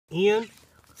in,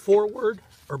 forward,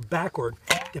 or backward,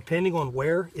 depending on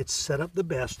where it's set up the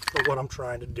best for what I'm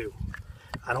trying to do.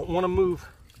 I don't want to move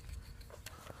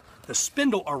the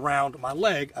spindle around my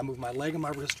leg. I move my leg and my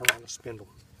wrist around the spindle.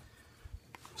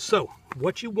 So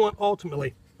what you want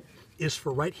ultimately is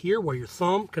for right here where your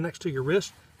thumb connects to your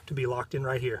wrist to be locked in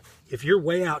right here. If you're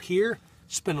way out here,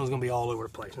 spindle is going to be all over the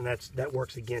place, and that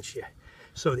works against you.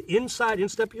 So the inside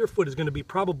instep of your foot is going to be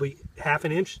probably ½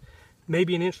 an inch,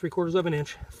 maybe an inch, 3/4 of an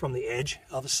inch from the edge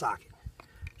of the socket.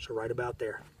 So right about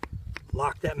there.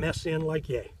 Lock that mess in like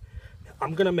yay. Now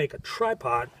I'm going to make a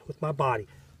tripod with my body.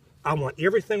 I want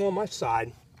everything on my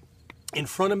side, in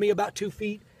front of me about 2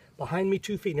 feet, behind me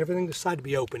 2 feet, and everything to the side to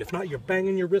be open. If not, you're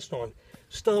banging your wrist on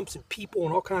stumps and people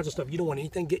and all kinds of stuff. You don't want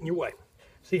anything getting in your way.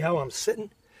 See how I'm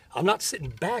sitting? I'm not sitting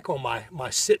back on my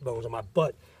sit bones, on my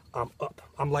butt. I'm up.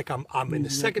 I'm in the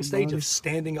second stage of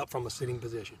standing up from a sitting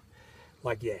position.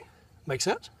 Like yay. Make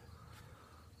sense?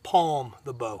 Palm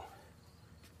the bow.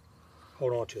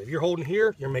 Hold on to it. If you're holding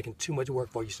here, you're making too much work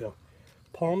for yourself.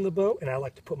 Palm the bow, and I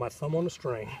like to put my thumb on the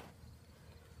string.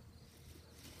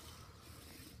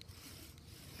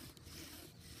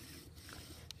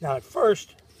 Now at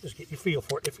first, just get your feel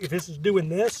for it. If this is doing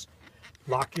this,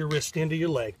 lock your wrist into your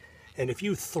leg. And if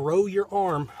you throw your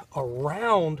arm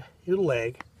around your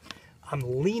leg, I'm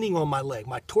leaning on my leg.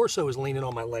 My torso is leaning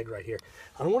on my leg right here.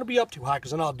 I don't want to be up too high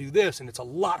because then I'll do this, and it's a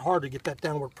lot harder to get that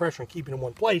downward pressure and keep it in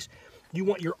one place. You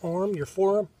want your arm, your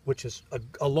forearm, which is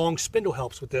a long spindle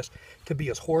helps with this, to be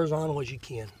as horizontal as you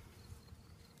can.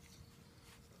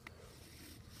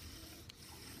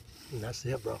 And that's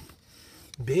it, bro.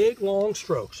 Big, long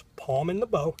strokes. Palm in the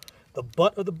bow. The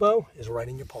butt of the bow is right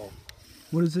in your palm.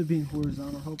 What does it being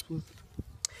horizontal helps with?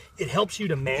 It helps you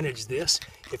to manage this.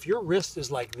 If your wrist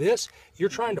is like this, you're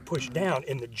trying to push down,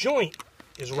 and the joint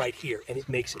is right here, and it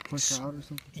makes it push out or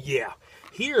something. Yeah,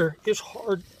 here is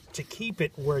hard to keep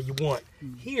it where you want.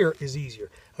 Here is easier.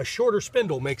 A shorter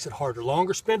spindle makes it harder.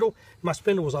 Longer spindle, if my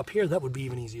spindle was up here, that would be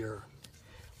even easier.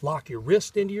 Lock your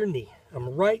wrist into your knee.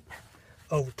 I'm right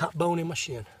over top bone in my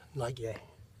shin, like yay.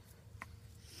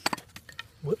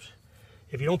 Whoops.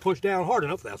 If you don't push down hard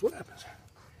enough, that's what happens.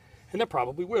 And that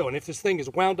probably will. And if this thing is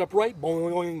wound up right,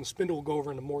 boing, boing, the spindle will go over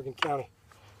into Morgan County.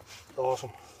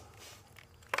 Awesome.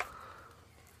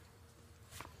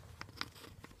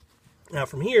 Now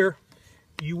from here,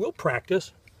 you will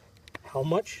practice how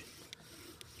much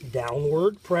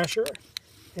downward pressure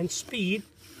and speed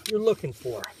you're looking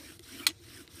for.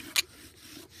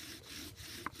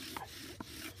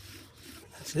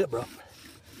 That's it, bro.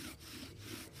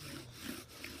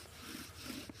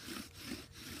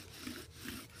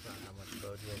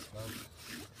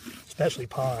 Especially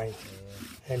pine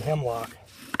and hemlock.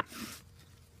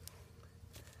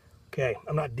 Okay,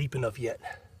 I'm not deep enough yet.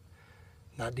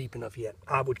 Not deep enough yet.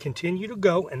 I would continue to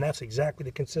go, and that's exactly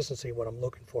the consistency of what I'm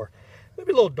looking for.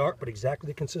 Maybe a little dark, but exactly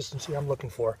the consistency I'm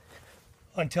looking for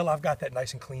until I've got that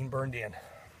nice and clean burned in.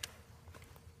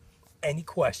 Any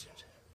questions?